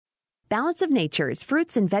Balance of Nature's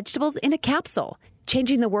fruits and vegetables in a capsule,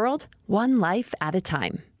 changing the world one life at a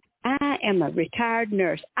time. I am a retired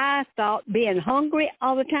nurse. I thought being hungry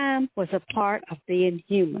all the time was a part of being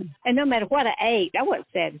human. And no matter what I ate, I wasn't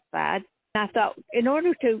satisfied. I thought in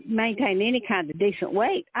order to maintain any kind of decent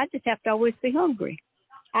weight, I just have to always be hungry.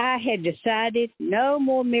 I had decided no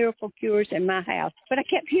more miracle cures in my house. But I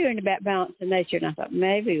kept hearing about Balance of Nature, and I thought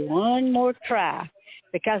maybe one more try,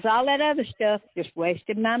 because all that other stuff just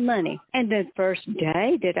wasted my money. And the first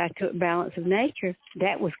day that I took Balance of Nature,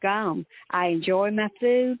 that was gone. I enjoy my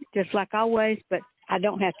food just like always, but I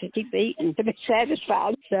don't have to keep eating to be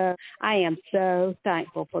satisfied. So I am so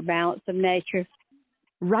thankful for Balance of Nature.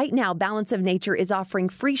 Right now, Balance of Nature is offering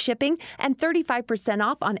free shipping and 35%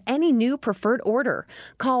 off on any new preferred order.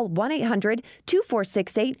 Call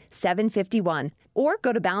 1-800-2468-751 or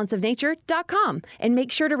go to balanceofnature.com and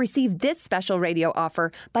make sure to receive this special radio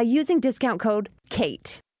offer by using discount code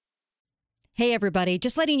KATE. Hey, everybody.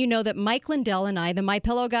 Just letting you know that Mike Lindell and I, the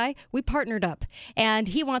MyPillow guy, we partnered up. And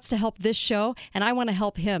he wants to help this show, and I want to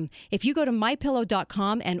help him. If you go to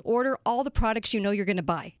MyPillow.com and order all the products you know you're going to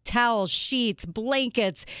buy, towels, sheets,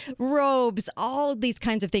 blankets, robes, all these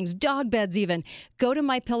kinds of things, dog beds even, go to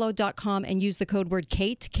MyPillow.com and use the code word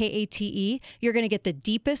KATE, K-A-T-E. You're going to get the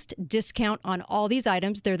deepest discount on all these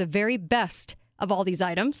items. They're the very best of all these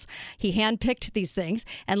items. He handpicked these things.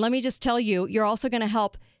 And let me just tell you, you're also going to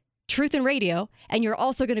help Truth in Radio, and you're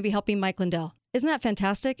also going to be helping Mike Lindell. Isn't that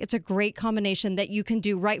fantastic? It's a great combination that you can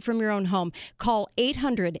do right from your own home. Call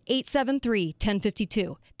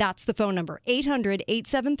 800-873-1052. That's the phone number,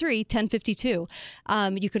 800-873-1052.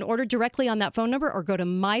 You can order directly on that phone number or go to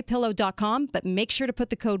mypillow.com, but make sure to put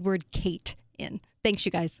the code word KATE in. Thanks,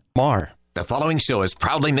 you guys. The following show is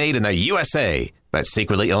proudly made in the USA, but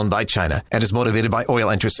secretly owned by China and is motivated by oil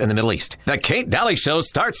interests in the Middle East. The Kate Dalley Show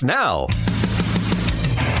starts now.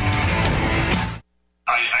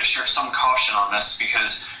 I share some caution on this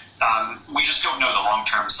because we just don't know the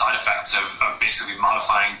long-term side effects of basically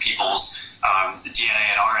modifying people's DNA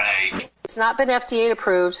and RNA. It's not been FDA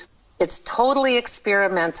approved. It's totally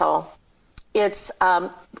experimental. It's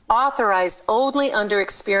authorized only under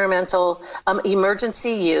experimental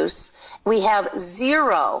emergency use. We have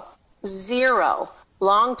zero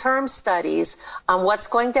long-term studies on what's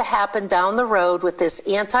going to happen down the road with this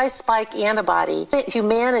anti-spike antibody.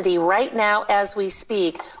 Humanity, right now as we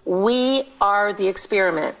speak, we are the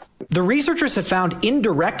experiment. The researchers have found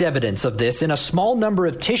indirect evidence of this in a small number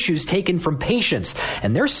of tissues taken from patients,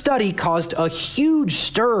 and their study caused a huge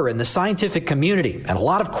stir in the scientific community and a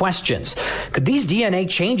lot of questions. Could these DNA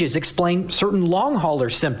changes explain certain long hauler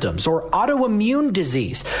symptoms or autoimmune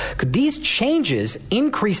disease? Could these changes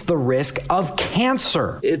increase the risk of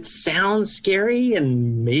cancer? It sounds scary,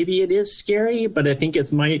 and maybe it is scary, but I think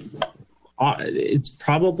it's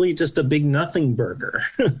probably just a big nothing burger.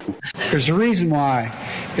 There's a reason why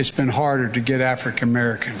it's been harder to get African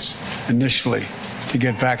Americans initially to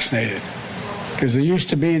get vaccinated, because they used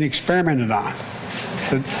to being experimented on.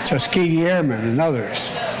 The Tuskegee Airmen and others.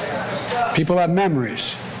 People have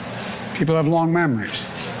memories. People have long memories.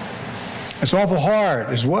 It's awful hard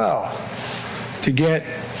as well to get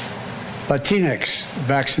Latinx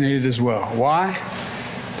vaccinated as well. Why?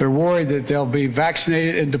 They're worried that they'll be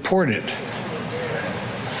vaccinated and deported.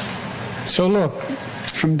 So look,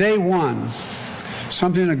 from day one,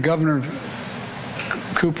 something that Governor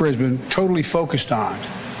Cooper has been totally focused on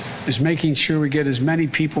is making sure we get as many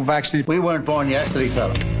people vaccinated. We weren't born yesterday,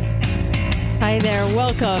 fella. Hi there.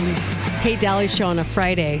 Welcome. Kate Dalley Show on a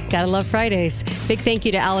Friday. Gotta love Fridays. Big thank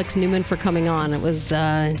you to Alex Newman for coming on. It was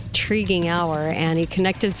an intriguing hour, and he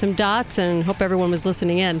connected some dots, and hope everyone was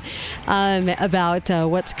listening in about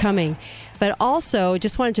what's coming. But also,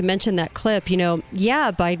 just wanted to mention that clip,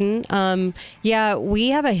 Biden, we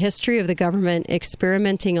have a history of the government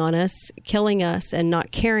experimenting on us, killing us, and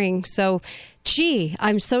not caring. So,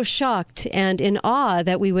 I'm so shocked and in awe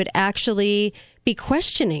that we would actually be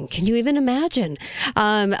questioning. Can you even imagine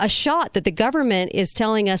a shot that the government is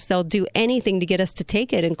telling us they'll do anything to get us to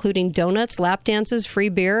take it, including donuts, lap dances, free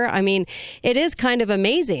beer? I mean, it is kind of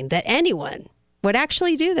amazing that anyone would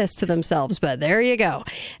actually do this to themselves. But there you go.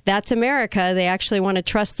 That's America. They actually want to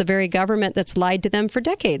trust the very government that's lied to them for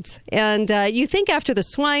decades. And you think after the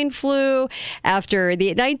swine flu, after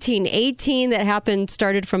the 1918 that happened,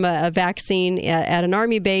 started from a vaccine at an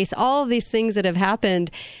army base, all of these things that have happened,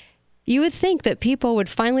 you would think that people would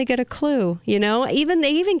finally get a clue, They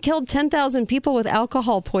even killed 10,000 people with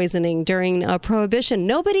alcohol poisoning during Prohibition.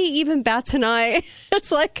 Nobody even bats an eye.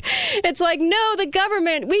 It's like, no, the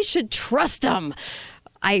government, we should trust them.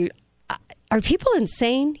 Are people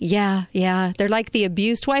insane? Yeah. They're like the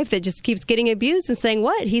abused wife that just keeps getting abused and saying,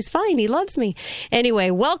 what? He's fine. He loves me.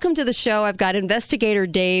 Anyway, welcome to the show. I've got Investigator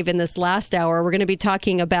Dave in this last hour. We're going to be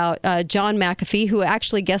talking about John McAfee, who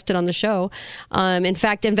actually guested on the show. In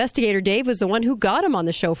fact, Investigator Dave was the one who got him on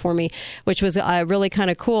the show for me, which was really kind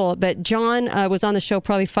of cool. But John was on the show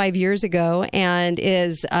probably 5 years ago and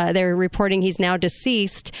they're reporting he's now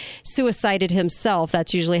deceased, suicided himself.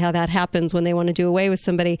 That's usually how that happens when they want to do away with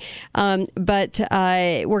somebody. But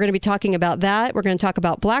we're going to be talking about that. We're going to talk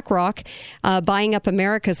about BlackRock buying up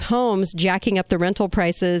America's homes, jacking up the rental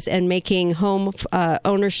prices, and making home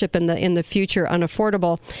ownership in the future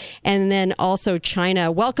unaffordable. And then also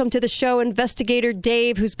China. Welcome to the show, Investigator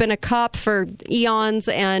Dave, who's been a cop for eons,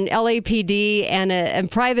 and LAPD, and a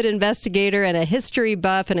private investigator, and a history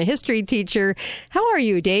buff, and a history teacher. How are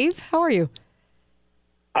you, Dave? How are you?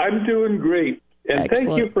 I'm doing great. And Excellent.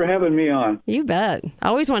 Thank you for having me on. You bet. I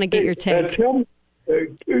always want to get your take. Can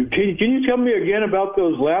you tell me again about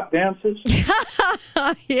those lap dances?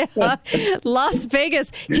 Yeah, Las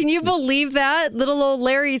Vegas. Can you believe that? Little old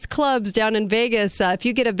Larry's clubs down in Vegas. If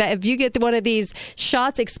you get one of these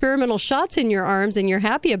shots, experimental shots in your arms, and you're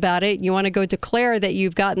happy about it, you want to go declare that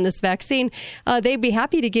you've gotten this vaccine, they'd be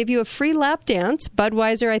happy to give you a free lap dance.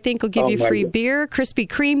 Budweiser, I think, will give you free beer. Krispy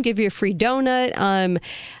Kreme give you a free donut.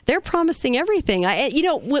 They're promising everything.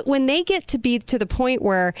 When they get to be to the point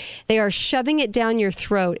where they are shoving it down your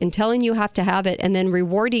throat and telling you have to have it, and then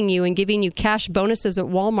rewarding you and giving you cash bonuses at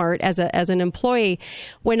Walmart as an employee,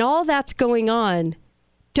 when all that's going on,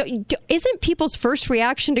 isn't people's first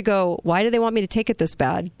reaction to go, why do they want me to take it this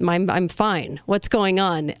bad? I'm fine. What's going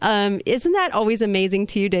on? Isn't that always amazing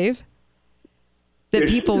to you, Dave? That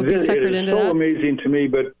people would be suckered into that? It's so amazing to me,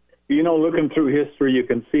 but looking through history, you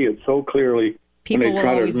can see it so clearly. People will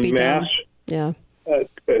always be down. Yeah.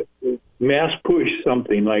 Mass push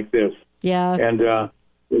something like this. Yeah. And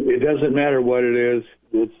it doesn't matter what it is.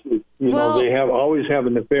 They always have a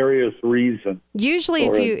nefarious reason. Usually,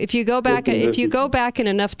 if you go back in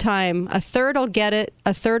enough time, a third will get it,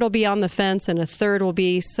 a third will be on the fence, and a third will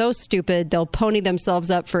be so stupid they'll pony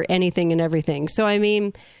themselves up for anything and everything. So I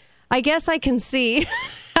mean, I guess I can see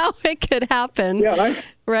how it could happen. Yeah,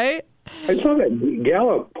 right. I saw that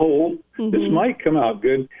Gallup poll. Mm-hmm. This might come out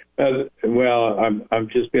good. I'm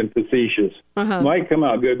just being facetious. Might come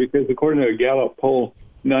out good because according to a Gallup poll,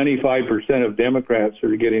 95% of Democrats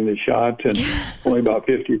are getting the shot, and only about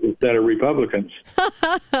 50% of Republicans.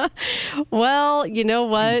 Well, you know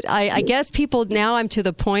what? I guess people now, I'm to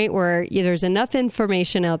the point where there's enough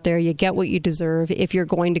information out there. You get what you deserve if you're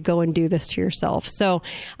going to go and do this to yourself. So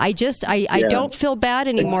I don't feel bad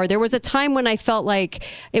anymore. There was a time when I felt like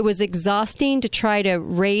it was exhausting to try to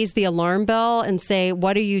raise the alarm bell and say,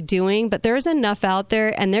 what are you doing? But there's enough out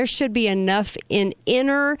there, and there should be enough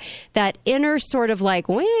that inner sort of like,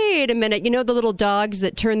 wait a minute, the little dogs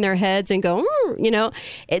that turn their heads and go,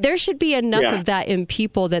 there should be enough of that in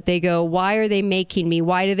people that they go, why are they making me?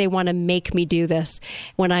 Why do they want to make me do this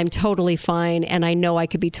when I'm totally fine, and I know I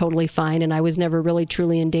could be totally fine, and I was never really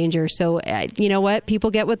truly in danger? So you know what?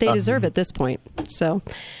 People get what they deserve at this point. So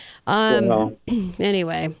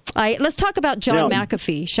anyway, let's talk about John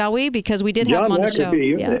McAfee, shall we? Because we did have him on the show.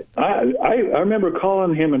 Yeah. I remember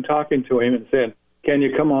calling him and talking to him and said, can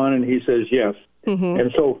you come on? And he says yes. Mm-hmm.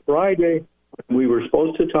 And so Friday, we were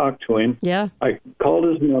supposed to talk to him. Yeah. I called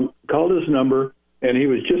his number, and he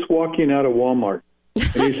was just walking out of Walmart.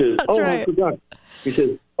 And he says, I forgot. He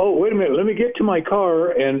says, wait a minute, let me get to my car,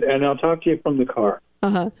 and I'll talk to you from the car.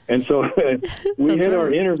 Uh-huh. And so we had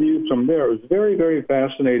our interview from there. It was a very, very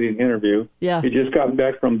fascinating interview. Yeah. He just got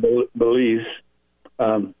back from Belize.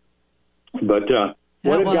 What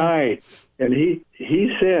a guy. And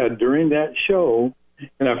he said during that show,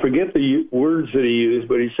 and I forget the words that he used,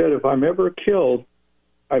 but he said, if I'm ever killed,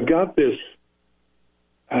 I've got this,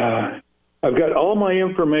 I've got all my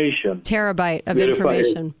information. Terabyte of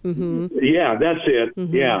information. Yeah, that's it.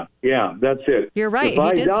 Mm-hmm. Yeah, that's it. You're right. If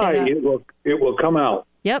I die, it will come out.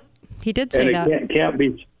 Yep, he did say that. And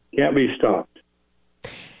it can't be stopped.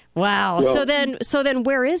 Wow. Well, so then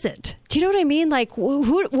where is it? Do you know what I mean? Like,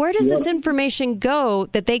 where does this information go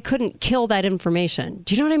that they couldn't kill that information?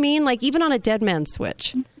 Do you know what I mean? Like, even on a dead man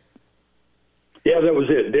switch. Yeah, that was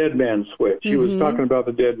it. Dead man switch. He was talking about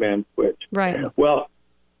the dead man switch. Right. Well,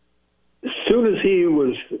 as soon as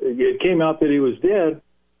it came out that he was dead,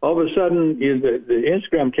 all of a sudden the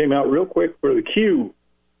Instagram came out real quick for the Q.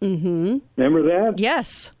 Mm-hmm. Remember that?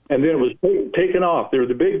 Yes. And then it was taken off.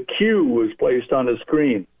 The big Q was placed on the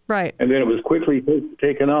screen. Right. And then it was quickly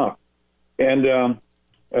taken off. And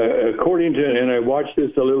according to, and I watched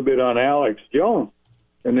this a little bit on Alex Jones,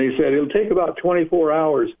 and they said it'll take about 24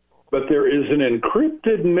 hours but there is an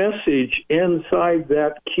encrypted message inside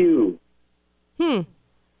that queue. And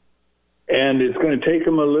it's going to take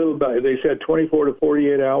them a little bit. They said 24 to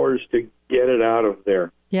 48 hours to get it out of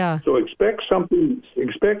there. Yeah. So expect something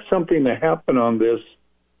to happen on this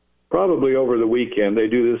probably over the weekend. They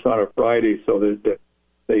do this on a Friday so that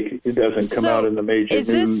it doesn't come out in the major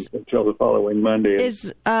news until the following Monday.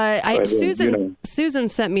 Susan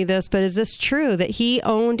sent me this, but is this true that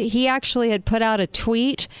he actually had put out a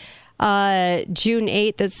tweet June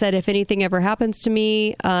 8th that said, if anything ever happens to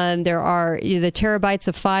me, the terabytes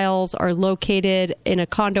of files are located in a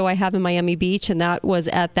condo I have in Miami Beach, and that was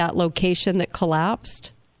at that location that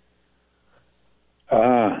collapsed?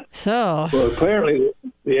 Well, apparently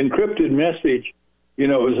the encrypted message, it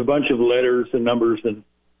was a bunch of letters and numbers and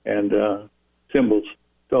symbols.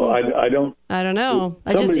 So I don't know.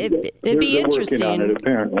 It'd be interesting on it,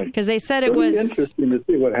 apparently, because they said it was interesting to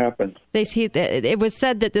see what happens. It was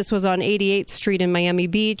said that this was on 88th Street in Miami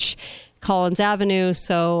Beach, Collins Avenue.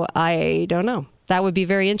 So I don't know. That would be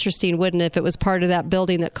very interesting, wouldn't it, if it was part of that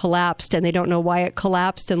building that collapsed and they don't know why it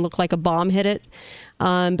collapsed and looked like a bomb hit it.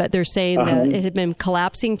 But they're saying that it had been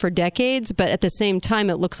collapsing for decades, but at the same time,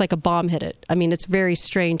 it looks like a bomb hit it. I mean, it's a very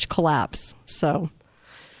strange collapse. So.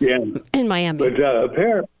 Yeah, in Miami. But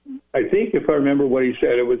apparently, I think if I remember what he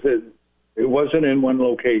said, it wasn't in one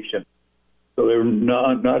location, so they were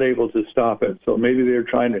not able to stop it. So maybe they're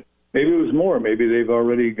trying to. Maybe it was more. Maybe they've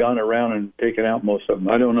already gone around and taken out most of them.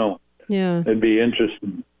 I don't know. Yeah, it'd be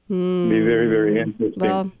interesting. It'd be very, very interesting.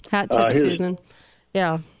 Well, hat tip, Susan.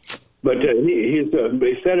 Yeah. But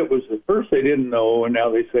they said it was at first they didn't know, and now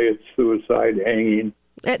they say it's suicide, hanging.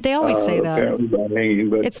 They always say that. Hanging,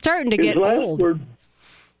 but it's starting to get old.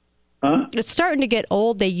 It's starting to get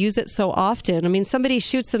old. They use it so often. I mean, somebody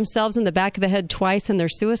shoots themselves in the back of the head twice and they're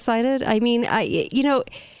suicided. I mean,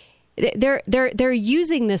 they're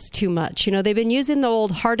using this too much. They've been using the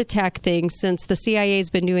old heart attack thing since the CIA's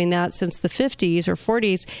been doing that since the 50s or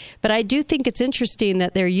 40s. But I do think it's interesting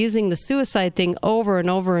that they're using the suicide thing over and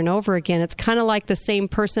over and over again. It's kind of like the same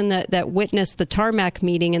person that witnessed the tarmac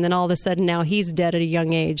meeting and then all of a sudden now he's dead at a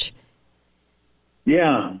young age.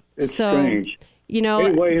 Yeah, it's strange.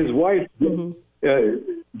 Anyway, his wife,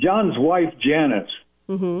 John's wife, Janice,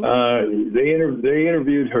 they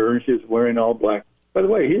interviewed her, and she's wearing all black. By the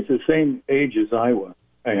way, he's the same age as I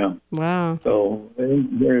am. Wow. So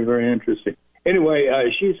very, very interesting. Anyway,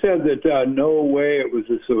 she said that no way it was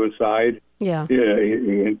a suicide. Yeah.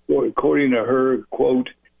 According to her, quote,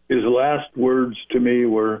 his last words to me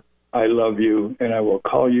were, "I love you, and I will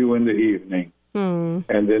call you in the evening." And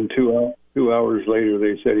then 2 hours later,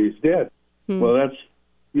 they said he's dead. Well, that's,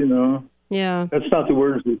 that's not the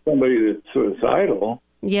words of somebody that's suicidal.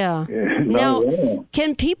 Yeah. Now,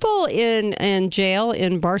 can people in jail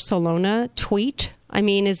in Barcelona tweet? I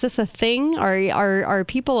mean, is this a thing? Are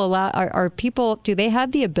people allowed? Are people? Do they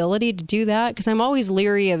have the ability to do that? Because I'm always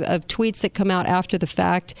leery of tweets that come out after the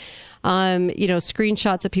fact.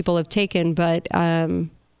 Screenshots that people have taken. But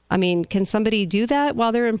I mean, can somebody do that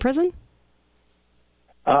while they're in prison?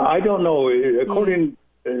 I don't know.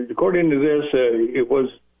 According to this,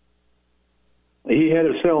 he had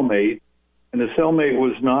a cellmate, and the cellmate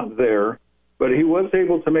was not there, but he was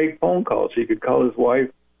able to make phone calls. He could call his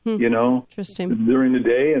wife, Interesting. During the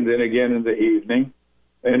day and then again in the evening.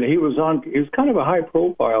 And he was kind of a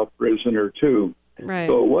high-profile prisoner, too. Right.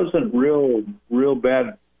 So it wasn't real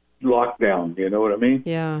bad lockdown, you know what I mean?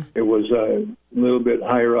 Yeah. It was a little bit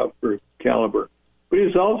higher up for caliber. But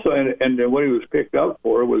he's also, and what he was picked up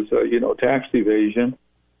for was, tax evasion.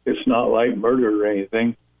 It's not like murder or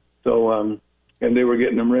anything. So, and they were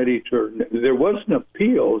getting him ready to, there was an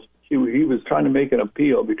appeal. He was trying to make an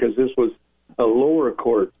appeal because this was a lower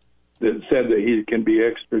court that said that he can be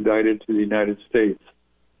extradited to the United States.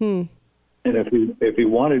 And if he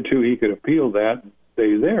wanted to, he could appeal that and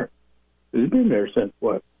stay there. He's been there since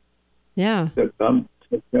what? Yeah.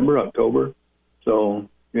 September, October. So,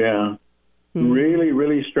 yeah. Really,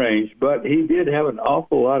 really strange. But he did have an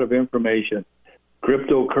awful lot of information.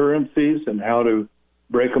 Cryptocurrencies and how to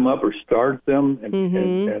break them up or start them.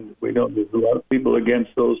 And we know there's a lot of people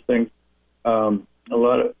against those things. A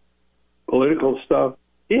lot of political stuff.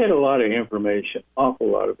 He had a lot of information, awful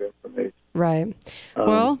lot of information. Right.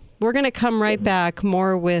 Well, we're going to come right back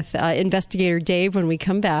more with Investigator Dave when we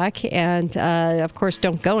come back. And, of course,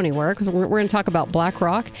 don't go anywhere. We're going to talk about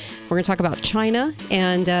BlackRock. We're going to talk about China.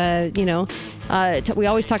 And, we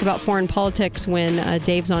always talk about foreign politics when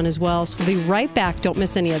Dave's on as well. So we'll be right back. Don't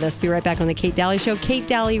miss any of this. Be right back on The Kate Dalley Show.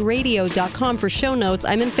 KateDalleyRadio.com for show notes.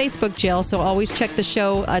 I'm in Facebook jail, so always check the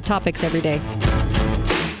show topics every day.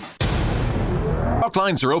 Talk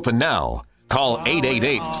lines are open now. Call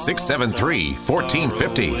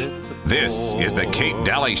 888-673-1450. This is the Kate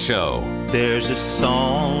Dalley Show. There's a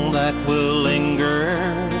song that will linger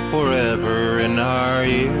forever in our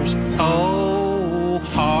ears. Oh,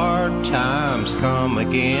 hard times come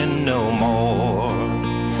again no more.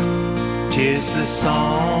 'Tis the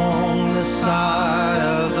song, the sigh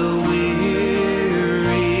of the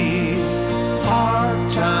weary.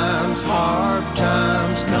 Hard times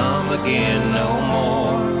come again no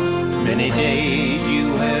more. Many days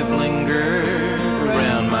you have lingered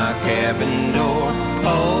around my cabin door.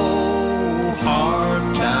 Oh,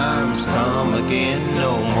 hard times come again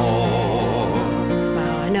no more.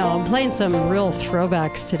 Wow, I know. I'm playing some real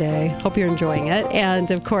throwbacks today. Hope you're enjoying it.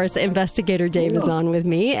 And of course, Investigator Dave is on with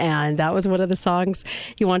me, and that was one of the songs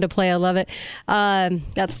you wanted to play. I love it.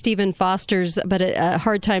 That's Stephen Foster's, but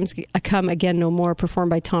Hard Times Come Again No More, performed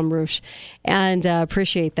by Tom Rush. And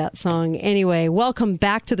appreciate that song. Anyway, welcome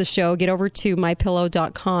back to the show. Get over to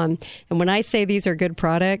mypillow.com. And when I say these are good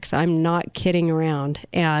products, I'm not kidding around.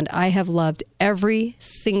 And I have loved every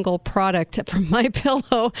single product from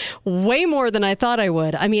MyPillow way more than I thought I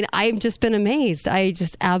would. I mean, I've just been amazed. I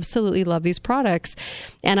just absolutely love these products.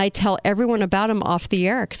 And I tell everyone about them off the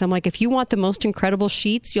air, because I'm like, if you want the most incredible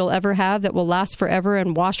sheets you'll ever have that will last forever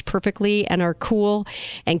and wash perfectly and are cool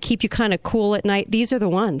and keep you kind of cool at night, these are the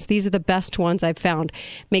ones. These are the best ones I've found.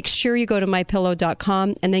 Make sure you go to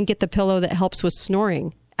mypillow.com and then get the pillow that helps with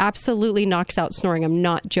snoring. Absolutely knocks out snoring. I'm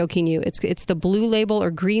not joking you. It's the blue label or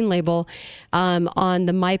green label on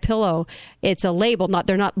the MyPillow. It's a label.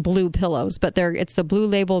 They're not blue pillows, but it's the blue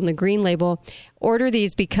label and the green label. Order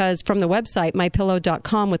these because from the website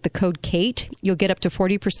mypillow.com with the code Kate, you'll get up to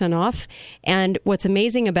 40% off. And what's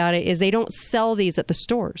amazing about it is they don't sell these at the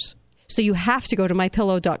stores. So you have to go to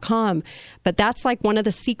mypillow.com. But that's like one of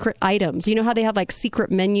the secret items. You know how they have like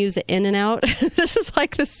secret menus at In-N-Out? This is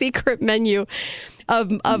like the secret menu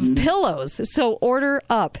of pillows. So order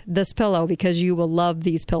up this pillow because you will love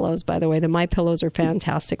these pillows, by the way. The My Pillows are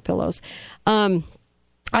fantastic pillows. I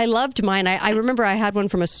loved mine. I remember I had one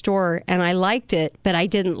from a store and I liked it, but I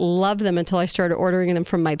didn't love them until I started ordering them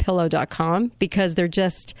from mypillow.com because they're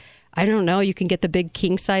just... I don't know. You can get the big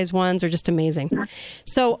king size ones. They're just amazing.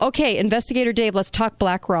 So, okay, Investigator Dave, let's talk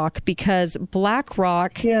BlackRock because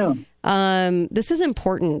BlackRock, this is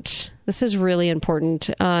important. This is really important,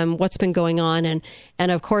 what's been going on. And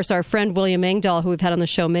of course, our friend William Engdahl, who we've had on the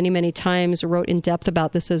show many, many times, wrote in depth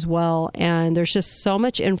about this as well. And there's just so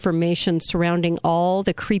much information surrounding all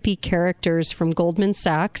the creepy characters from Goldman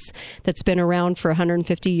Sachs that's been around for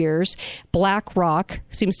 150 years. BlackRock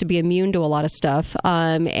seems to be immune to a lot of stuff,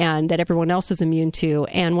 and that everyone else is immune to.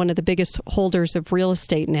 And one of the biggest holders of real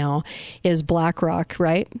estate now is BlackRock,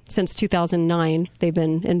 right? Since 2009, they've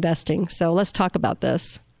been investing. So let's talk about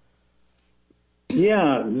this.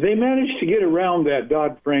 Yeah, they managed to get around that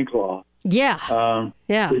Dodd-Frank law. Yeah. A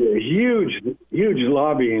huge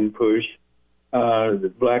lobbying push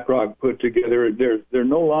that BlackRock put together. They're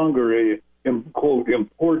no longer a, quote,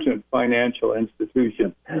 important financial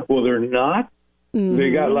institution. Well, they're not. Mm-hmm.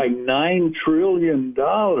 They got like $9 trillion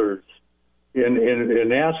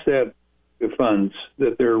in asset funds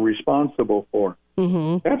that they're responsible for.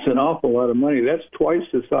 Mm-hmm. That's an awful lot of money. That's twice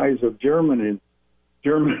the size of Germany.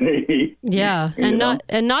 Yeah, and not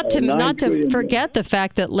to forget the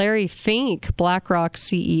fact that Larry Fink, BlackRock's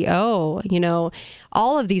CEO,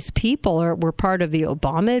 all of these people were part of the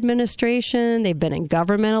Obama administration. They've been in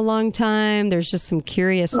government a long time. There's just some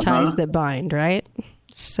curious ties that bind, right?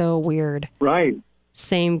 So weird. Right.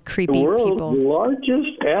 Same creepy the world's people.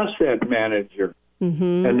 Largest asset manager.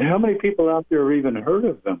 Mm-hmm. And how many people out there have even heard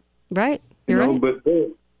of them? Right. You're right. But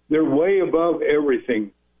they're way above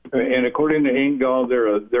everything. And according to Engdahl, they're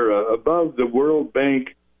above the World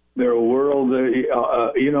Bank. They're a world,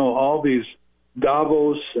 all these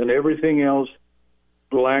Davos and everything else.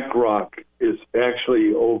 BlackRock is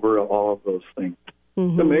actually over all of those things. Mm-hmm.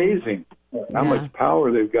 It's amazing how much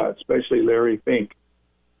power they've got, especially Larry Fink.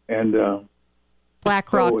 And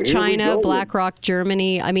BlackRock China, BlackRock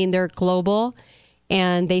Germany. I mean, they're global.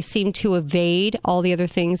 And they seem to evade all the other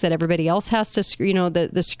things that everybody else has to,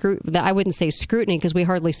 I wouldn't say scrutiny because we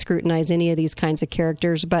hardly scrutinize any of these kinds of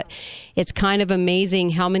characters, but it's kind of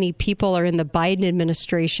amazing how many people are in the Biden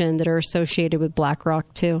administration that are associated with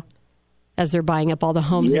BlackRock too, as they're buying up all the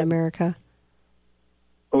homes in America.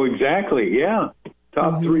 Oh, exactly. Yeah.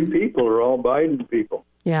 Top three people are all Biden people.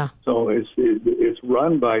 Yeah. So it's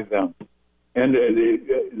run by them. And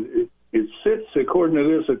it sits, according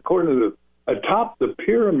to atop the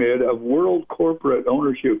pyramid of world corporate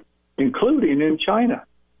ownership, including in China,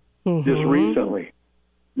 just recently.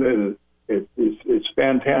 It's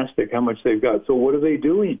fantastic how much they've got. So what are they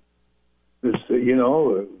doing? this,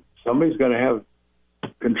 somebody's going to have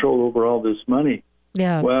control over all this money.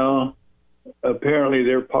 Yeah. Well, apparently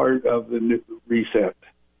they're part of the reset.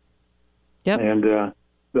 Yep. And the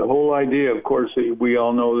whole idea, of course, we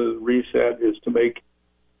all know that the reset is to make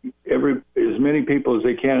as many people as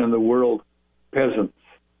they can in the world peasants.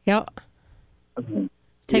 Yep.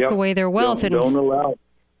 Take away their wealth. Don't allow.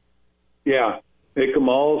 Yeah. Make them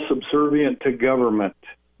all subservient to government.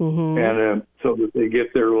 Mm-hmm. And so that they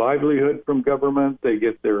get their livelihood from government, they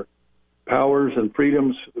get their powers and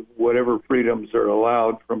freedoms, whatever freedoms are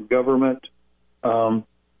allowed from government.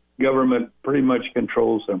 Government pretty much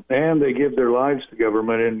controls them. And they give their lives to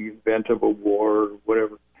government in the event of a war or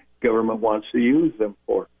whatever government wants to use them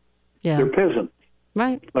for. Yeah. They're peasants.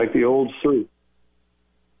 Right. Like the old Sioux.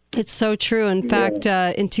 It's so true. In fact,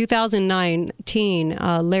 in 2019,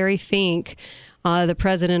 Larry Fink, the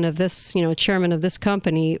president of this, chairman of this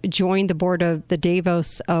company, joined the board of the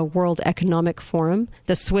Davos World Economic Forum,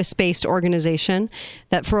 the Swiss-based organization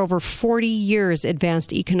that for over 40 years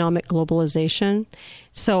advanced economic globalization.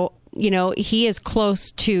 So, he is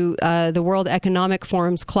close to the World Economic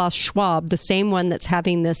Forum's Klaus Schwab, the same one that's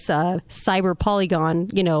having this cyber polygon.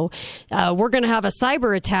 We're going to have a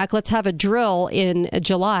cyber attack. Let's have a drill in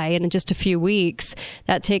July, and in just a few weeks.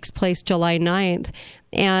 That takes place July 9th.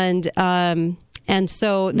 And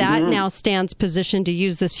so that now stands positioned to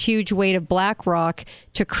use this huge weight of BlackRock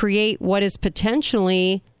to create what is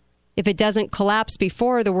potentially, if it doesn't collapse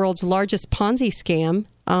before, the world's largest Ponzi scam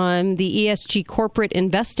on the ESG corporate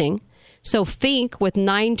investing. So Fink, with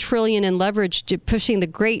 $9 trillion in leverage, pushing the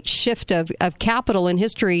great shift of capital in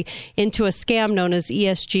history into a scam known as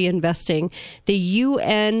ESG investing. The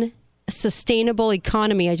UN sustainable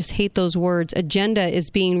economy, I just hate those words, agenda is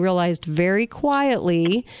being realized very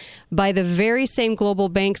quietly by the very same global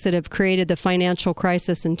banks that have created the financial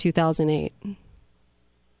crisis in 2008.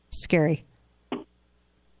 Scary.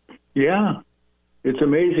 Yeah, it's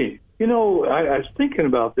amazing. I was thinking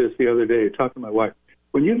about this the other day, talking to my wife.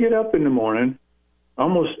 When you get up in the morning,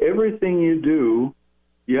 almost everything you do,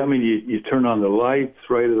 you turn on the lights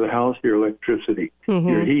right of the house, your electricity,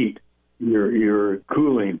 your heat, your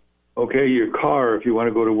cooling, okay, your car if you want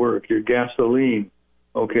to go to work, your gasoline,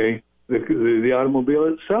 okay, the automobile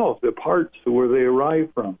itself, the parts where they arrive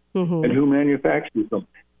from, and who manufactures them.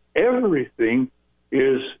 Everything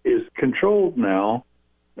is controlled now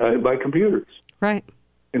by computers. Right.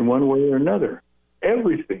 In one way or another.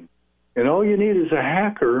 Everything. And all you need is a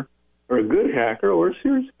hacker, or a good hacker, or a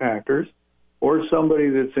series of hackers, or somebody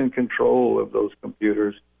that's in control of those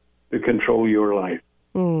computers to control your life.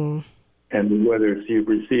 And whether it's you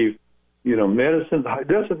receive, medicine, it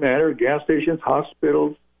doesn't matter, gas stations,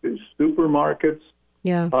 hospitals, supermarkets,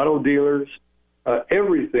 auto dealers,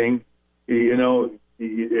 everything, in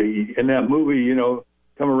that movie,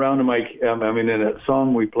 come around to my, in that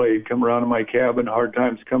song we played, come around to my cabin, hard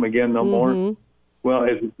times come again no more. Well,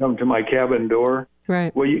 as you come to my cabin door,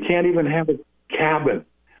 right. Well, you can't even have a cabin.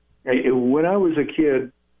 When I was a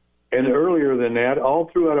kid, and earlier than that,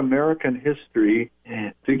 all throughout American history,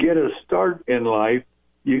 to get a start in life,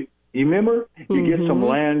 you remember? You get some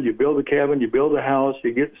land, you build a cabin, you build a house,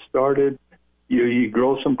 you get started, you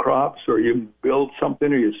grow some crops, or you build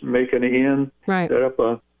something, or you make an inn, right. set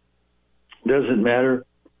up doesn't matter,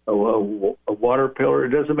 a water pillar, it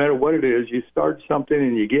doesn't matter what it is. You start something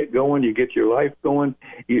and you get going, you get your life going,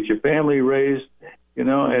 you get your family raised, and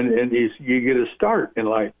you get a start in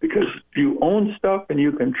life because you own stuff and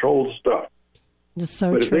you control stuff. It's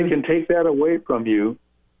so but true. If they can take that away from you,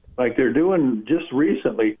 like they're doing just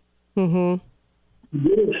recently, get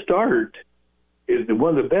a start.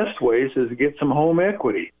 One of the best ways is to get some home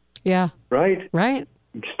equity. Yeah. Right? Right.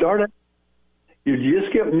 Start it. You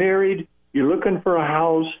just get married. You're looking for a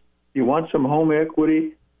house. You want some home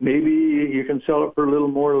equity. Maybe you can sell it for a little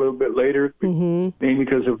more a little bit later, maybe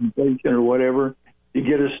because of inflation or whatever. You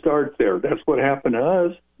get a start there. That's what happened to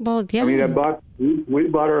us. Well, yeah. We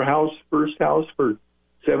bought our first house for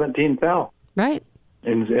 $17,000. Right.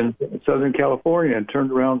 In Southern California, and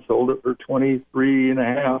turned around and sold it for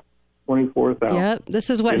 $23,500. $24,000. Yep. This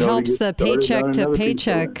is what helps the paycheck to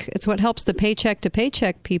paycheck. It's what helps the paycheck to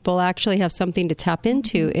paycheck people actually have something to tap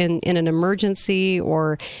into in an emergency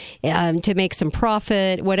or to make some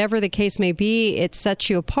profit, whatever the case may be. It sets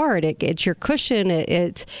you apart. It's your cushion.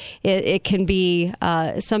 It can be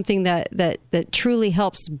something that truly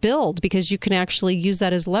helps build because you can actually use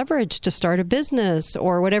that as leverage to start a business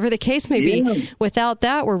or whatever the case may be. Without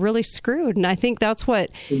that, we're really screwed. And I think that's what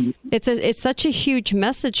it's such a huge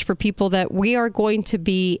message for people people that we are going to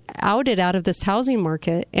be outed out of this housing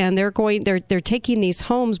market, and they're taking these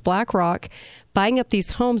homes, BlackRock, buying up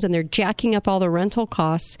these homes, and they're jacking up all the rental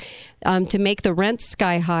costs to make the rent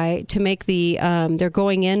sky high, to make they're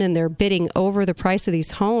going in and they're bidding over the price of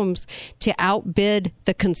these homes to outbid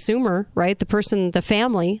the consumer, right? The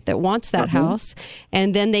family that wants that house.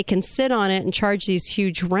 And then they can sit on it and charge these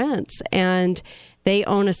huge rents. And they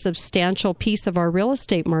own a substantial piece of our real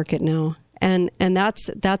estate market now. And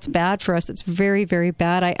that's bad for us. It's very, very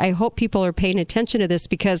bad. I hope people are paying attention to this,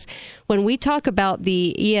 because when we talk about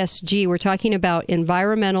the ESG, we're talking about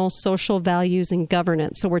environmental, social values, and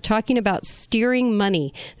governance. So we're talking about steering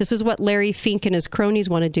money. This is what Larry Fink and his cronies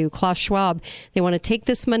want to do, Klaus Schwab. They want to take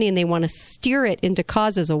this money and they want to steer it into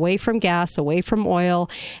causes away from gas, away from oil,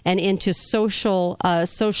 and into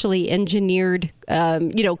socially engineered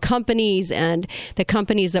companies, and the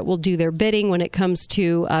companies that will do their bidding when it comes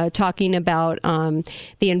to talking about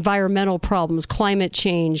the environmental problems, climate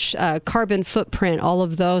change, carbon footprint, all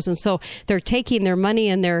of those. And so they're taking their money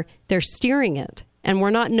and they're steering it. And we're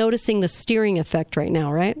not noticing the steering effect right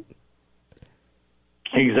now, right?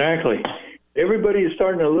 Exactly. Everybody is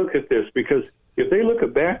starting to look at this, because if they look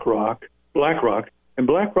at BlackRock, and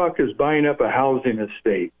BlackRock is buying up a housing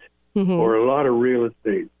estate or a lot of real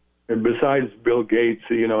estate. And besides Bill Gates,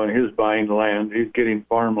 and his buying land, he's getting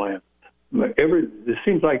farmland. It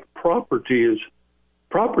seems like property is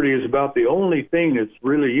about the only thing that's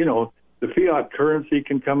really, the fiat currency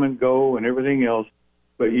can come and go and everything else,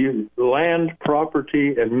 but land,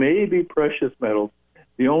 property, and maybe precious metals,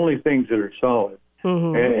 the only things that are solid.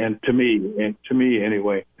 And to me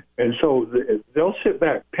anyway. And so they'll sit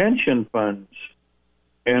back. Pension funds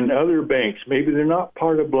and other banks, maybe they're not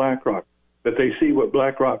part of BlackRock, but they see what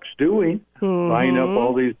BlackRock's doing, buying up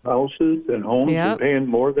all these houses and homes and paying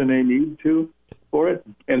more than they need to for it,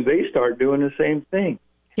 and they start doing the same thing.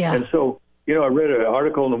 Yeah. And so, I read an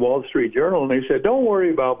article in the Wall Street Journal, and they said, don't worry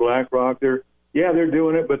about BlackRock. They're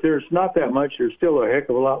doing it, but there's not that much. There's still a heck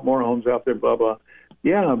of a lot more homes out there, blah, blah.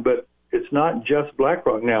 Yeah, but it's not just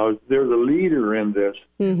BlackRock now. They're the leader in this,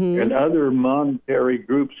 and other monetary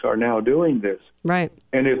groups are now doing this. Right.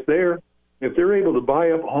 And if they're able to buy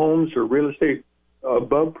up homes or real estate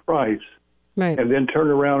above price, right, and then turn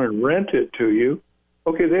around and rent it to you,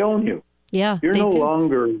 okay, they own you. Yeah, you're no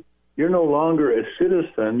longer a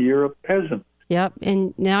citizen. You're a peasant. Yep,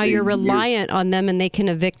 and now you're reliant on them, and they can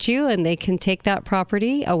evict you, and they can take that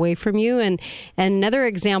property away from you. And another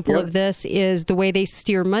example of this is the way they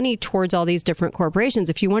steer money towards all these different corporations.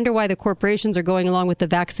 If you wonder why the corporations are going along with the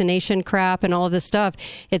vaccination crap and all of this stuff,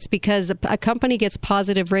 it's because a company gets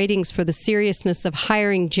positive ratings for the seriousness of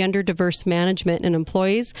hiring gender diverse management and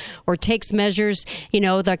employees, or takes measures,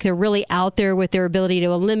 like they're really out there with their ability to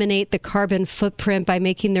eliminate the carbon footprint by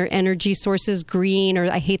making their energy sources green, or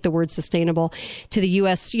I hate the word sustainable, to the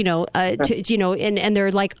U.S., and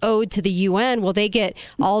they're like owed to the UN. Well, they get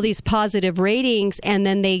all these positive ratings, and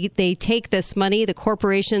then they take this money. The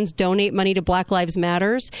corporations donate money to Black Lives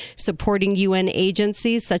Matters, supporting UN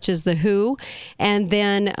agencies such as the WHO, and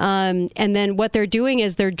then what they're doing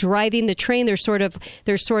is they're driving the train. They're sort of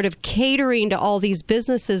catering to all these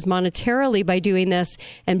businesses monetarily by doing this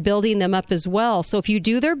and building them up as well. So if you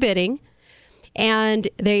do their bidding, and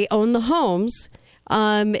they own the homes,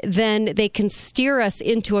 then they can steer us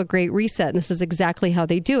into a great reset. And this is exactly how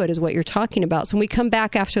they do it, is what you're talking about. So when we come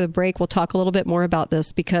back after the break, we'll talk a little bit more about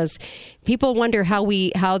this, because people wonder how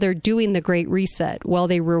they're doing the great reset. Well,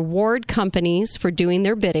 they reward companies for doing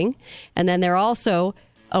their bidding, and then they're also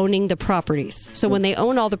owning the properties. So when they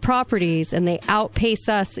own all the properties and they outpace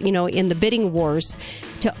us, in the bidding wars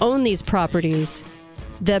to own these properties,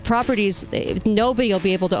 nobody will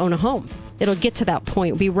be able to own a home. It'll get to that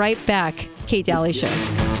point. We'll be right back. Kate Dalley Show.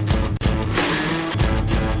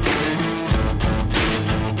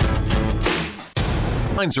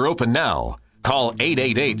 Lines are open now. Call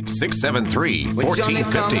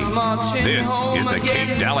 888-673-1450. This is the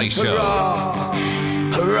Kate Dalley Show. Hurrah!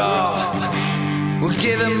 Hurrah! We'll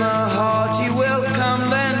give him a hearty welcome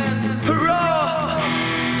then. Hurrah!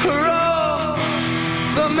 Hurrah!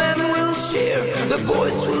 The men will cheer, the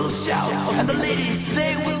boys will shout, and the ladies,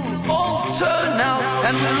 they will all turn out,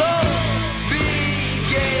 and we'll all be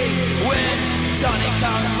gay when Johnny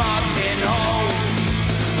comes marching home.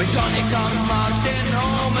 When Johnny comes marching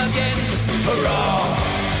home again. Hurrah!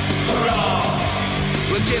 Hurrah!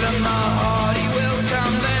 We'll give him a hearty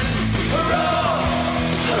welcome then. Hurrah!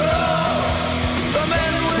 Hurrah! The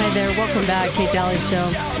men will Hi there, welcome back, Kate Dalley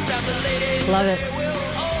Show. Love it.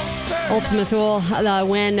 Ultimate Thule,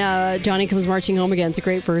 when Johnny Comes Marching Home Again. It's a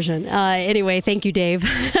great version. Anyway, thank you, Dave.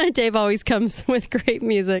 Dave always comes with great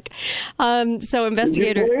music. So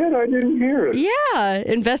Investigator... Did you play it? I didn't hear it. Yeah,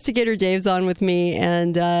 Investigator Dave's on with me,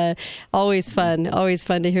 and always fun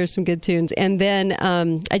to hear some good tunes. And then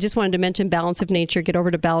I just wanted to mention Balance of Nature. Get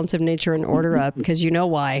over to Balance of Nature and order up, because you know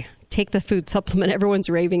why. Take the food supplement everyone's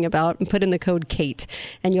raving about and put in the code KATE,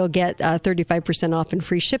 and you'll get 35% off and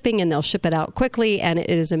free shipping, and they'll ship it out quickly, and it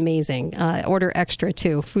is amazing. Order extra,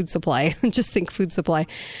 too. Food supply. Just think food supply.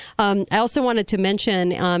 I also wanted to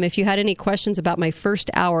mention, if you had any questions about my first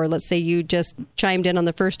hour, let's say you just chimed in on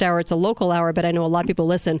the first hour. It's a local hour, but I know a lot of people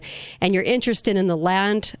listen, and you're interested in the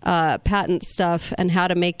land patent stuff and how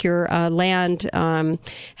to make your land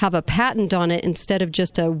have a patent on it instead of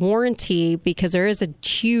just a warranty, because there is a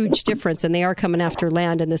huge difference, and they are coming after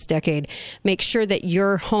land in this decade. Make sure that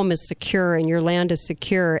your home is secure and your land is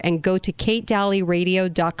secure, and go to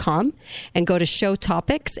katedalleyradio.com and go to show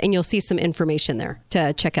topics, and you'll see some information there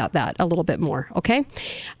to check out that a little bit more. Okay.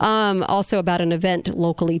 Also about an event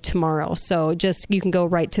locally tomorrow. So you can go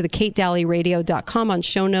right to the katedalleyradio.com on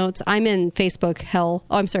show notes. I'm in Facebook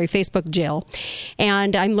jail,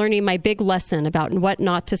 and I'm learning my big lesson about what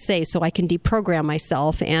not to say so I can deprogram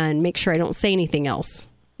myself and make sure I don't say anything else.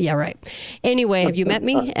 Yeah, right. Anyway, have you met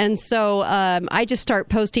me? And so I just start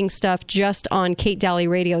posting stuff just on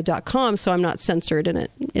katedalleyradio.com, so I'm not censored, and it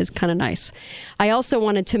is kind of nice. I also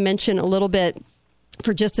wanted to mention a little bit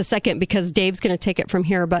for just a second, because Dave's going to take it from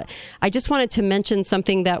here, but I just wanted to mention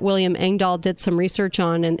something that William Engdahl did some research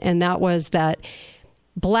on, and that was that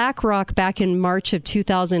BlackRock back in March of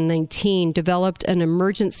 2019 developed an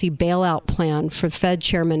emergency bailout plan for Fed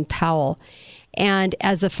Chairman Powell. And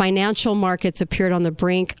as the financial markets appeared on the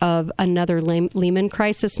brink of another Lehman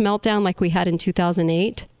crisis meltdown like we had in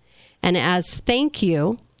 2008, and as thank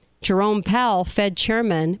you, Jerome Powell, Fed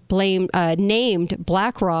chairman, named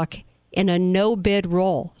BlackRock in a no-bid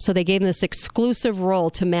role. So they gave him this exclusive role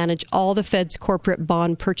to manage all the Fed's corporate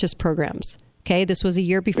bond purchase programs. Okay, this was a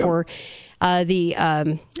year before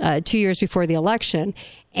 2 years before the election,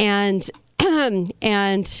 and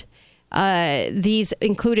these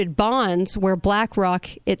included bonds where BlackRock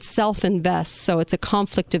itself invests, so it's a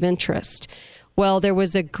conflict of interest. Well, there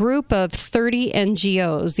was a group of 30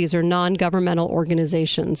 NGOs, these are non-governmental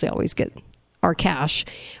organizations, they always get our cash,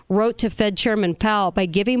 wrote to Fed Chairman Powell, by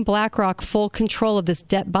giving BlackRock full control of this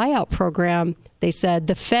debt buyout program, they said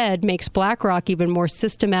the Fed makes BlackRock even more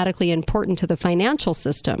systematically important to the financial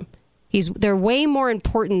system. They're way more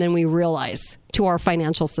important than we realize to our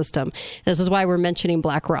financial system. This is why we're mentioning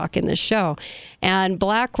BlackRock in this show. And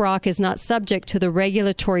BlackRock is not subject to the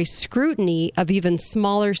regulatory scrutiny of even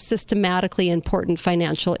smaller, systematically important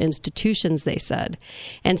financial institutions, they said.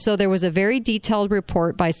 And so there was a very detailed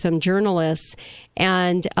report by some journalists,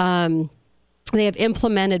 and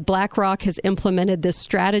BlackRock has implemented this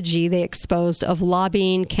strategy they exposed of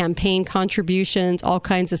lobbying, campaign contributions, all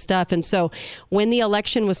kinds of stuff. And so when the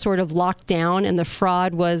election was sort of locked down and the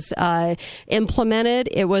fraud was implemented,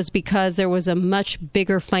 it was because there was a much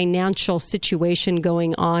bigger financial situation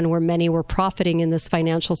going on where many were profiting in this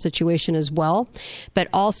financial situation as well, but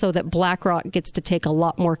also that BlackRock gets to take a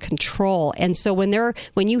lot more control. And so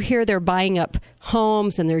when you hear they're buying up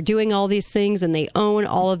homes and they're doing all these things and they own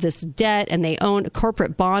all of this debt and they own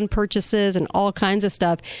corporate bond purchases and all kinds of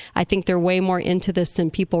stuff, I think they're way more into this than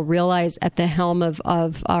people realize at the helm of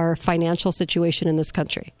our financial situation in this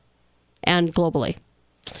country and globally.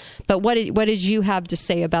 But what did you have to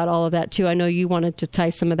say about all of that too? I know you wanted to tie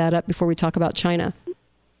some of that up before we talk about China.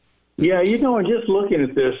 Yeah, just looking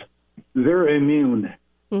at this, they're immune.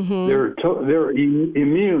 Mm-hmm. They're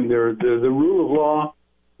immune. The rule of law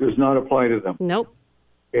does not apply to them. Nope.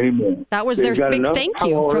 Anymore. That was their big thank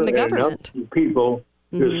you from the government. People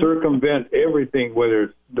to circumvent everything, whether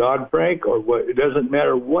it's Dodd-Frank or what, it doesn't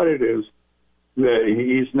matter what it is.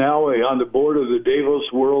 He's now on the board of the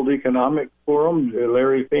Davos World Economic Forum.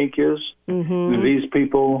 Larry Fink is. Mm-hmm. These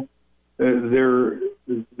people,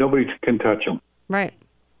 nobody can touch them. Right.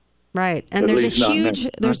 Right. And there's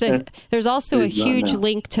also a huge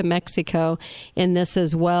link to Mexico in this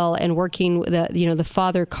as well, and working with the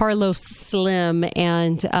father Carlos Slim,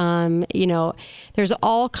 and there's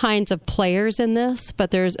all kinds of players in this,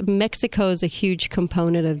 but Mexico's a huge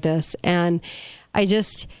component of this, and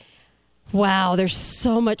wow, there's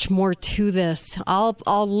so much more to this.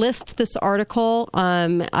 I'll list this article.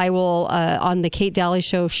 I will on the Kate Dalley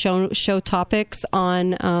show topics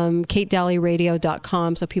on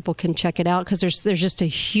katedalleyradio.com, so people can check it out, because there's just a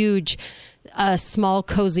huge a small,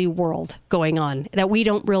 cozy world going on that we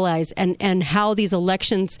don't realize, and how these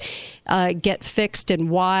elections get fixed and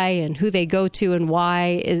why and who they go to and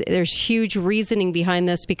why. There's huge reasoning behind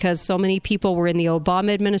this because so many people were in the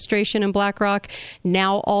Obama administration in BlackRock,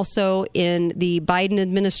 now also in the Biden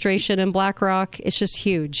administration in BlackRock. It's just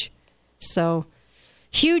huge. So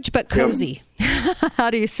huge but cozy. How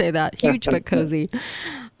do you say that? Huge but cozy.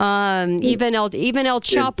 Even El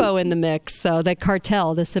Chapo in the mix. So the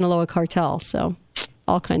cartel, the Sinaloa cartel. So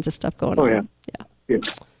all kinds of stuff going on. Yeah.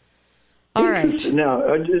 All right.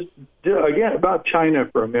 Now, just again about China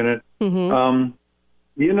for a minute. Mm-hmm.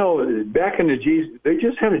 Back in they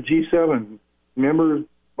just had a G7. Remember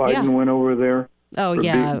Biden went over there? Oh,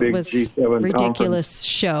 yeah. Big it was G7 ridiculous conference.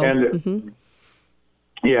 show. And,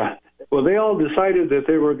 yeah. Well, they all decided that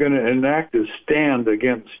they were going to enact a stand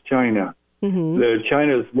against China. Mm-hmm.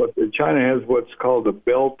 China has what's called the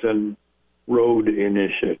Belt and Road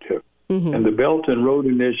Initiative. Mm-hmm. And the Belt and Road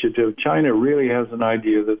Initiative, China really has an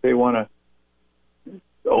idea that they want to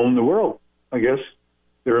own the world. I guess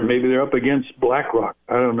maybe they're up against BlackRock.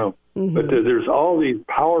 I don't know. Mm-hmm. But there's all these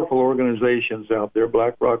powerful organizations out there.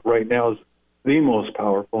 BlackRock right now is the most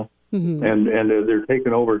powerful, mm-hmm. and they're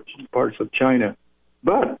taking over parts of China.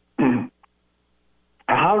 But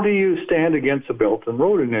how do you stand against the Belt and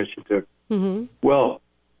Road Initiative? Mm-hmm. Well,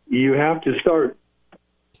 you have to start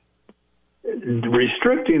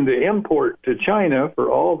restricting the import to China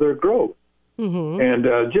for all their growth. Mm-hmm. And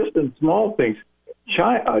just in small things,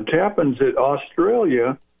 it happens that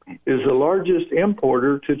Australia is the largest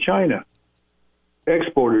exporter to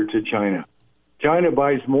China. China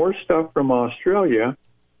buys more stuff from Australia,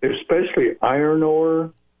 especially iron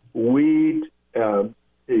ore, wheat,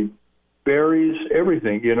 berries,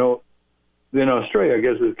 everything, than Australia, I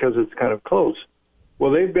guess, because it's kind of close.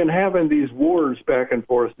 Well, they've been having these wars back and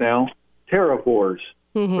forth now, tariff wars,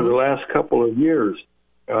 mm-hmm. for the last couple of years.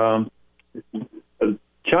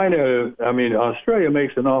 Australia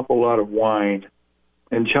makes an awful lot of wine,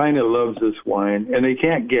 and China loves this wine, and they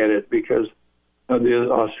can't get it because the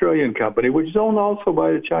Australian company, which is owned also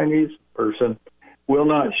by a Chinese person, will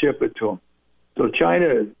not ship it to them. So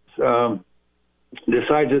China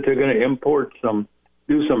decides that they're going to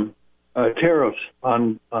do some tariffs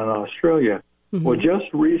on Australia. Mm-hmm. Well,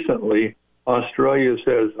 just recently, Australia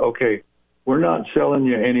says, okay, we're not selling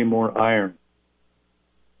you any more iron.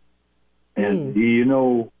 And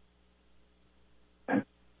 81%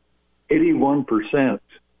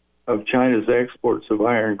 of China's exports of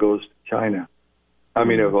iron goes to China.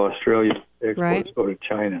 Of Australia's exports go to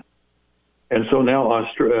China. And so now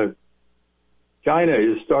China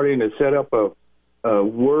is starting to set up a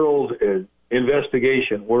world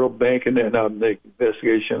investigation, World Bank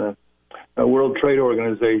investigation, a World Trade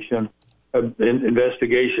Organization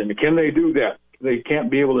investigation. Can they do that? They can't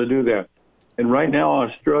be able to do that. And right now,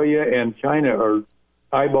 Australia and China are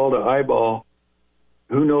eyeball to eyeball.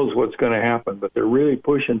 Who knows what's going to happen? But they're really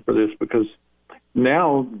pushing for this because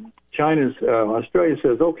now Australia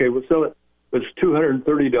says, okay, we'll sell it. It's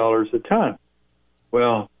 $230 a ton.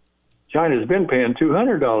 Well, China's been paying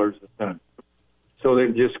 $200 a ton. So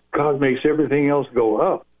that just makes everything else go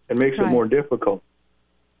up and makes it more difficult.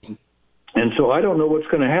 And so I don't know what's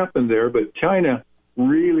going to happen there, but China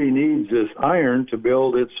really needs this iron to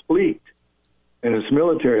build its fleet and its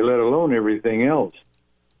military, let alone everything else.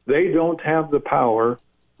 They don't have the power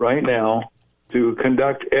right now to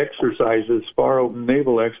conduct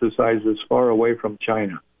naval exercises far away from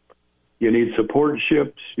China. You need support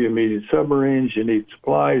ships, you need submarines, you need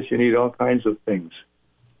supplies, you need all kinds of things.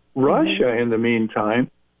 Russia, in the meantime,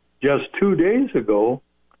 just 2 days ago,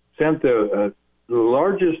 sent the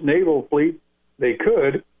largest naval fleet they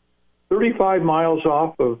could 35 miles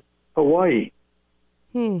off of Hawaii,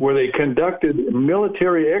 where they conducted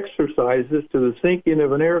military exercises to the sinking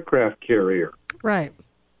of an aircraft carrier. Right.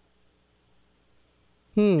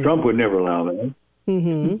 Trump would never allow that.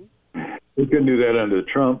 Mm-hmm. He couldn't do that under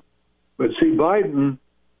Trump. But see, Biden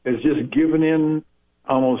has just given in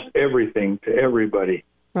almost everything to everybody.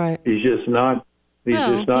 Right. He's just not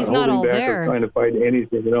holding back or trying to fight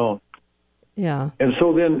anything at all. Yeah. And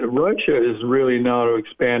so then Russia is really now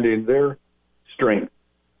expanding their strength.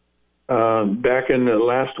 Back in the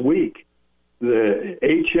last week, the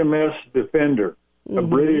HMS Defender, a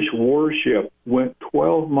British warship, went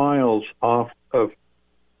 12 miles off of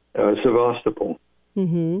Sevastopol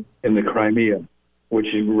in the Crimea, which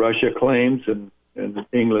Russia claims and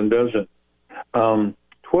England doesn't.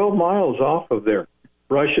 12 miles off of there.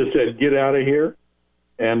 Russia said, get out of here.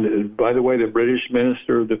 And by the way, the British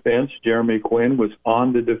Minister of Defense, Jeremy Quinn, was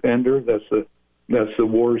on the Defender. That's the That's the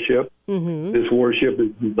warship. Mm-hmm. This warship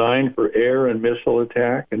is designed for air and missile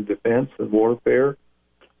attack and defense and warfare.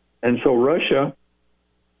 And so Russia,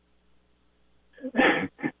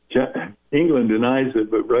 England denies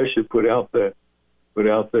it, but Russia put out the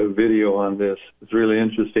video on this. It's really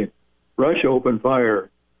interesting. Russia opened fire,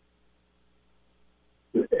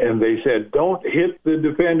 and they said, "Don't hit the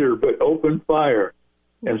Defender, but open fire."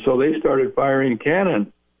 And so they started firing cannons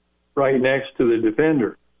right next to the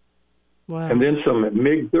Defender. Wow. And then some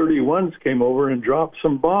MiG-31s came over and dropped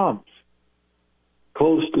some bombs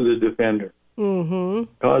close to the Defender,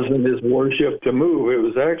 causing this warship to move. It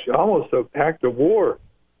was actually almost an act of war,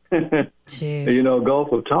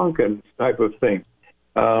 Gulf of Tonkin type of thing.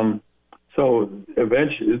 So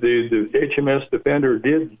eventually the HMS Defender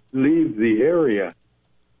did leave the area,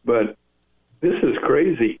 but this is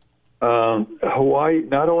crazy. Hawaii,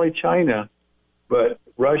 not only China, but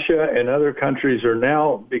Russia and other countries are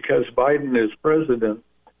now, because Biden is president,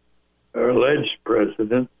 or alleged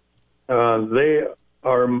president, they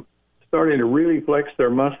are starting to really flex their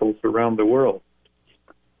muscles around the world.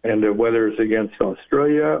 And whether it's against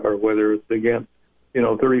Australia or whether it's against,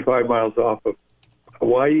 35 miles off of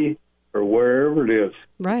Hawaii or wherever it is,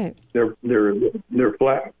 right? They're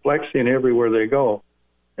flexing everywhere they go.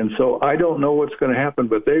 And so I don't know what's going to happen,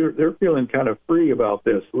 but they're feeling kind of free about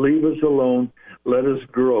this. Leave us alone. Let us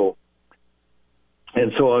grow.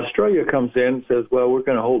 And so Australia comes in and says, well, we're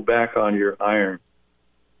going to hold back on your iron.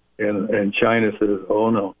 And China says, oh,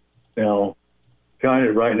 no. Now,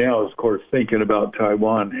 China right now is, of course, thinking about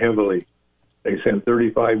Taiwan heavily. They sent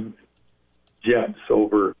 35 jets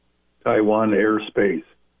over Taiwan airspace,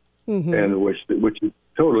 and which is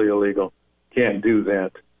totally illegal. Can't do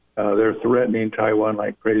that. They're threatening Taiwan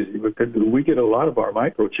like crazy because we get a lot of our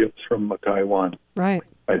microchips from Taiwan. Right.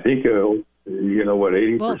 I think 80%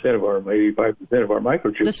 of our 85% of our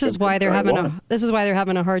microchips. This is why they're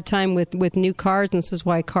having a hard time with new cars, and this is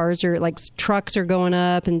why cars are like trucks are going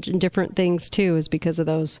up and different things too, is because of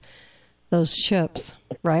those chips,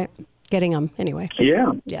 right? Getting them anyway.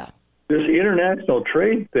 Yeah. Yeah. This international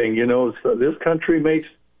trade thing, so this country makes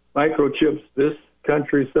microchips, this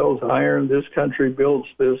country sells iron, this country builds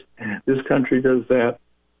this country does that.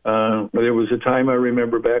 There was a time I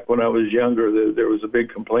remember back when I was younger that there was a big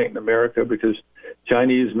complaint in America because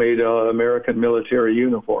Chinese made American military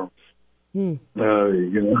uniforms. Right.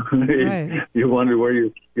 You wonder where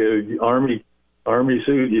your army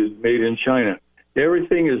suit is made in China.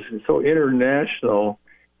 Everything is so international,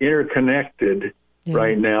 interconnected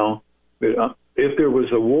right now. That if there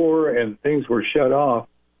was a war and things were shut off,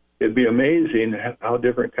 it'd be amazing how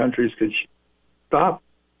different countries could stop.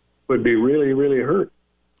 Would be really, really hurt.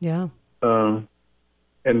 Yeah. And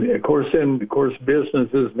of course,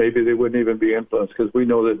 businesses, maybe they wouldn't even be influenced, because we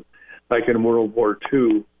know that, like in World War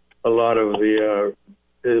II, a lot of the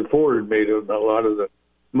Ford made a lot of the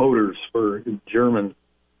motors for German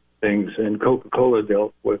things, and Coca-Cola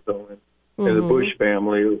dealt with them, and the Bush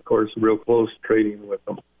family, of course, real close trading with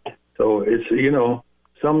them. So it's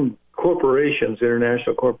some corporations,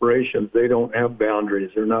 international corporations, they don't have boundaries.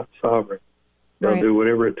 They're not sovereign. They'll do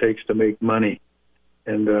whatever it takes to make money.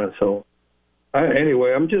 And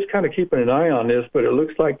anyway, I'm just kind of keeping an eye on this, but it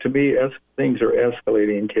looks like to me things are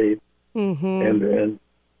escalating, Kate. And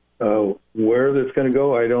where that's going to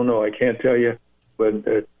go, I don't know. I can't tell you. But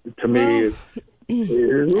to me,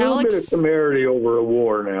 there's a little bit of temerity over a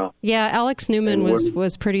war now. Yeah, Alex Newman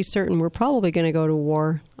was pretty certain we're probably going to go to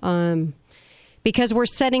war. Because we're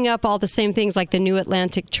setting up all the same things like the New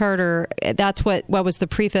Atlantic Charter. That's what was the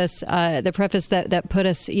preface that put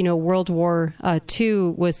us, World War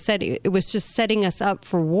II was it was just setting us up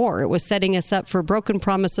for war. It was setting us up for broken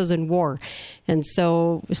promises and war. And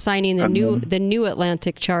so signing the New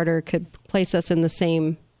Atlantic Charter could place us in the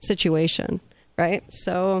same situation, right?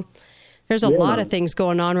 So there's a lot of things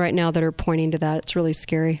going on right now that are pointing to that. It's really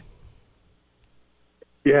scary.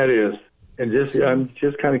 Yeah, it is. And I'm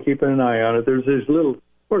just kind of keeping an eye on it. There's these little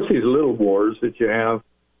wars that you have,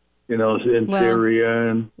 in Syria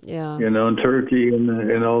and, in Turkey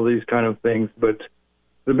and all these kind of things. But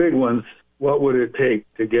the big ones, what would it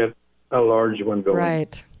take to get a large one going?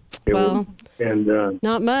 Right.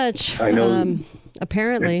 Not much. I know.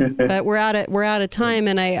 Apparently, but we're out of time,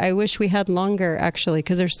 and I wish we had longer, actually,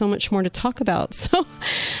 because there's so much more to talk about. So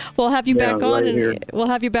we'll have you back on, and we'll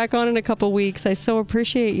have you back on in a couple weeks. I so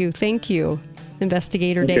appreciate you. Thank you,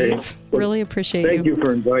 Investigator Dave. Really appreciate Thank you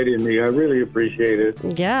for inviting me. I really appreciate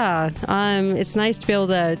it. Yeah. It's nice to be able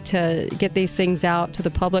to get these things out to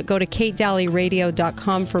the public. Go to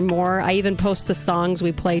katedalleyradio.com for more. I even post the songs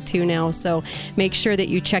we play too now, so make sure that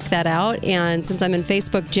you check that out. And since I'm in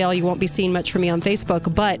Facebook jail, you won't be seeing much from me on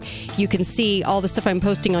Facebook, but you can see all the stuff I'm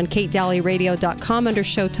posting on katedalleyradio.com under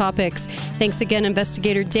show topics. Thanks again,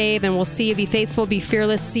 Investigator Dave, and we'll see you. Be faithful, be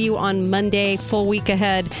fearless. See you on Monday, full week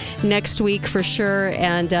ahead next week for sure.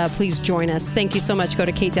 And please join us. Thank you so much. Go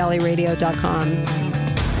to katedalleyradio.com.